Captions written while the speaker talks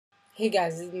Hey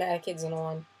guys, this is Mad Kids and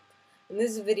On. In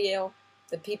this video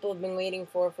that people have been waiting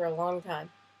for a long time,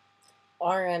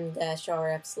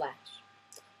 RM-RF/.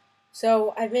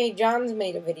 So John's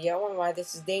made a video on why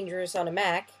this is dangerous on a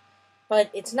Mac, but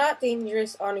it's not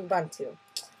dangerous on Ubuntu,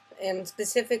 and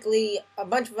specifically a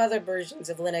bunch of other versions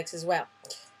of Linux as well.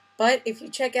 But if you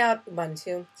check out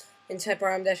Ubuntu and type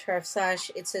RM-RF/,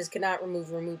 it says cannot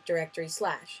remove root directory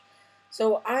 /.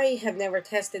 So I have never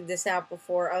tested this out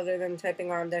before other than typing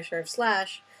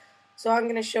RM-RF/. So I'm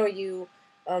going to show you,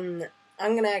 I'm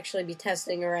going to actually be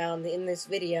testing around in this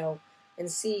video and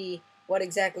see what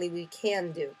exactly we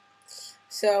can do.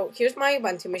 So here's my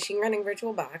Ubuntu machine running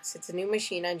VirtualBox. It's a new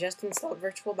machine. I just installed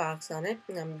VirtualBox on it,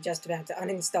 and I'm just about to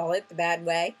uninstall it the bad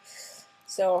way.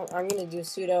 So I'm going to do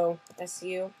sudo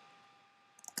su.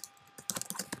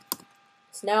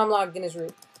 So now I'm logged in as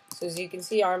root. So as you can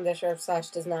see,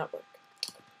 RM-RF/ does not work.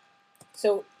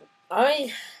 So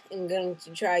I am going to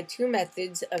try two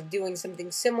methods of doing something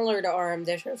similar to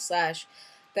RM-RF/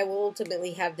 that will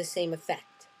ultimately have the same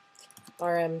effect.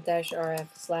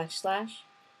 RM-RF//.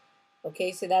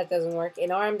 Okay, so that doesn't work.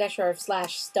 And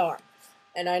RM-RF/*.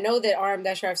 And I know that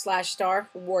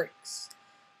RM-RF/* works.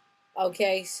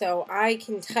 Okay, so I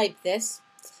can type this,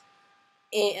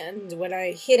 and when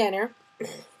I hit enter,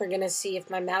 we're going to see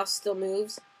if my mouse still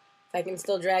moves, if I can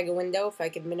still drag a window, if I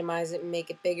can minimize it and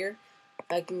make it bigger.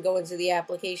 I can go into the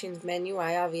applications menu.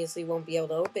 I obviously won't be able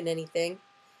to open anything.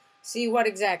 See what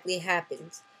exactly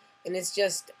happens. And it's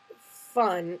just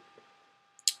fun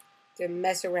to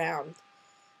mess around.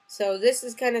 So this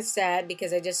is kind of sad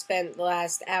because I just spent the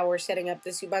last hour setting up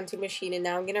this Ubuntu machine and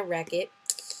now I'm going to wreck it.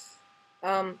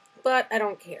 But I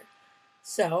don't care.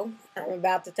 So I'm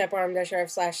about to type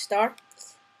RM-RF/*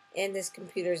 and this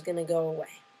computer is going to go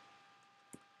away.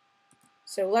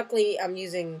 So luckily I'm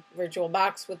using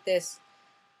VirtualBox with this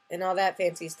and all that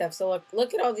fancy stuff. So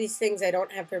look at all these things I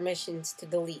don't have permissions to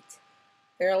delete.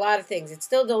 There are a lot of things. It's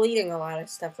still deleting a lot of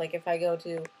stuff. Like if I go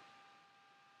to,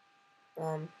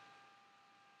 I'm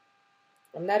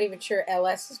not even sure,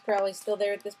 ls is probably still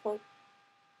there at this point.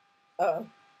 Uh-oh.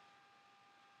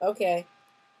 Okay.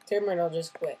 Terminal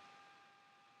just quit.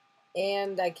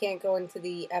 And I can't go into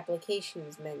the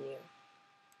applications menu.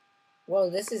 Whoa,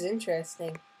 this is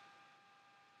interesting.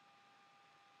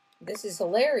 This is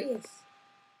hilarious.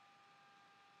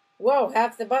 Whoa,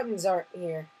 half the buttons aren't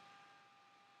here.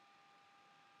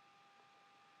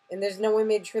 And there's no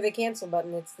image for the cancel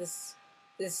button. It's this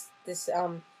piece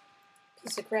of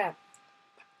crap.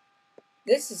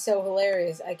 This is so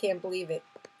hilarious. I can't believe it.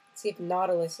 Let's see if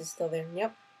Nautilus is still there.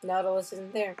 Yep, Nautilus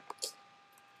isn't there.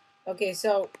 Okay,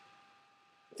 so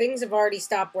things have already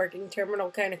stopped working.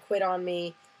 Terminal kind of quit on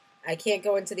me. I can't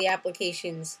go into the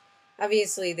applications.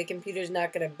 Obviously, the computer's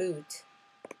not going to boot.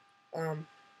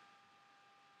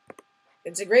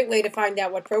 It's a great way to find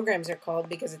out what programs are called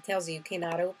because it tells you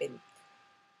cannot open.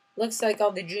 Looks like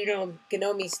all the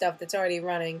GNOME stuff that's already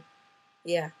running.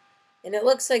 Yeah. And it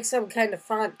looks like some kind of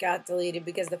font got deleted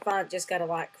because the font just got a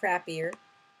lot crappier.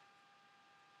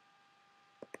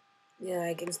 Yeah,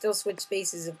 I can still switch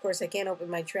spaces. Of course, I can't open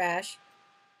my trash.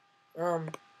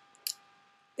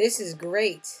 This is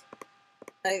great.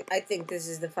 I think this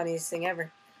is the funniest thing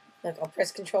ever. Look, I'll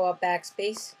press Control-Alt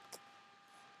backspace.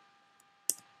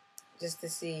 Just to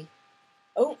see.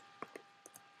 Oh!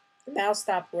 The mouse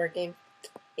stopped working.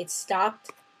 It stopped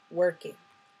working.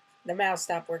 The mouse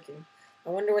stopped working.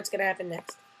 I wonder what's going to happen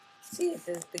next. See,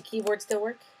 does the keyboard still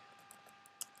work?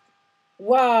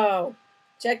 Whoa!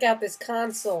 Check out this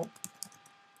console.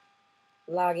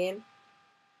 Log in.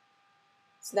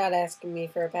 It's not asking me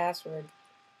for a password.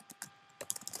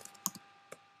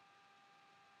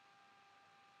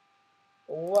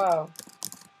 Whoa.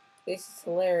 This is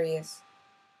hilarious.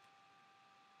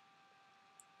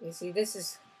 You see, this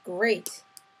is great.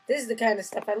 This is the kind of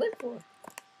stuff I live for.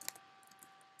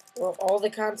 Well, all the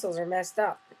consoles are messed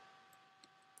up.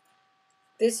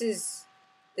 This is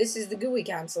the GUI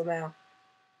console now.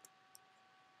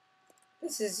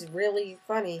 This is really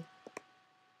funny.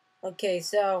 Okay,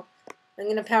 so I'm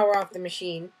going to power off the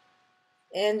machine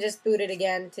and just boot it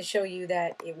again to show you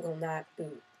that it will not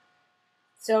boot.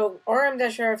 So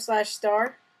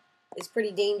RM-RF/* is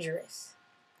pretty dangerous.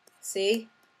 See?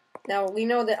 Now, we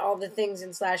know that all the things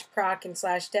in /proc and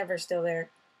 /dev are still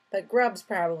there, but grub's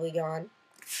probably gone.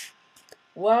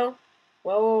 Whoa.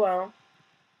 Whoa, whoa, whoa.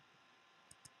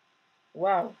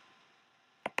 Whoa.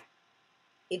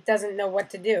 It doesn't know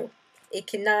what to do. It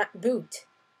cannot boot.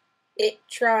 It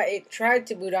tried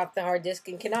to boot off the hard disk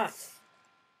and cannot.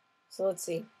 So let's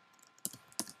see.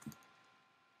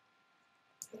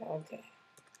 Okay.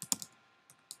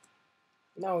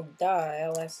 No, duh,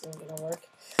 ls isn't gonna work.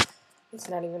 It's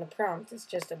not even a prompt. It's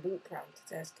just a boot prompt.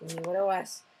 It's asking you what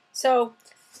OS. So,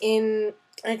 in,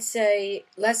 let's say,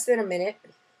 less than a minute,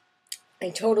 I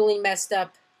totally messed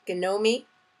up GNOME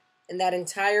and that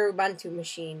entire Ubuntu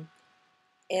machine.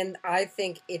 And I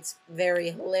think it's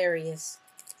very hilarious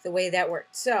the way that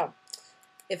worked. So,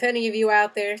 if any of you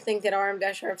out there think that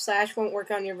rm-rf/ won't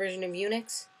work on your version of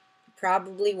Unix, it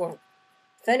probably won't.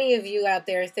 If any of you out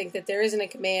there think that there isn't a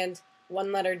command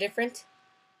one letter different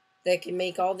that can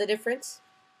make all the difference,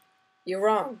 you're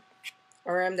wrong.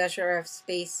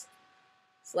 rm-rf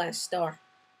 /*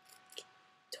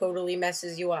 totally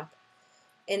messes you up.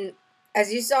 And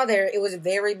as you saw there, it was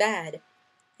very bad.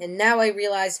 And now I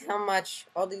realize how much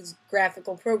all these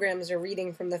graphical programs are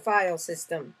reading from the file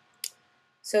system.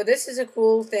 So this is a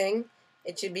cool thing.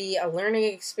 It should be a learning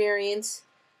experience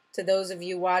to those of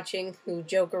you watching who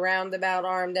joke around about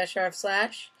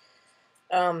rm-rf/.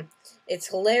 It's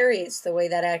hilarious the way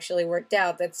that actually worked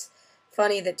out. That's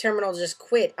funny that terminal just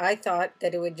quit. I thought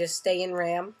that it would just stay in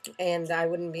RAM and I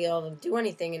wouldn't be able to do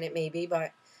anything in it maybe,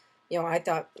 but I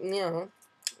thought,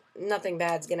 nothing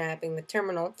bad's gonna happen with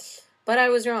terminal. But I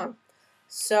was wrong.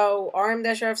 So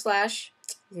rm-rf/,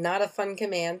 not a fun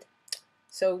command.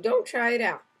 So don't try it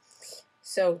out.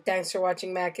 So thanks for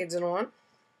watching Mac Kids and On.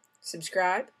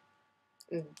 Subscribe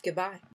and goodbye.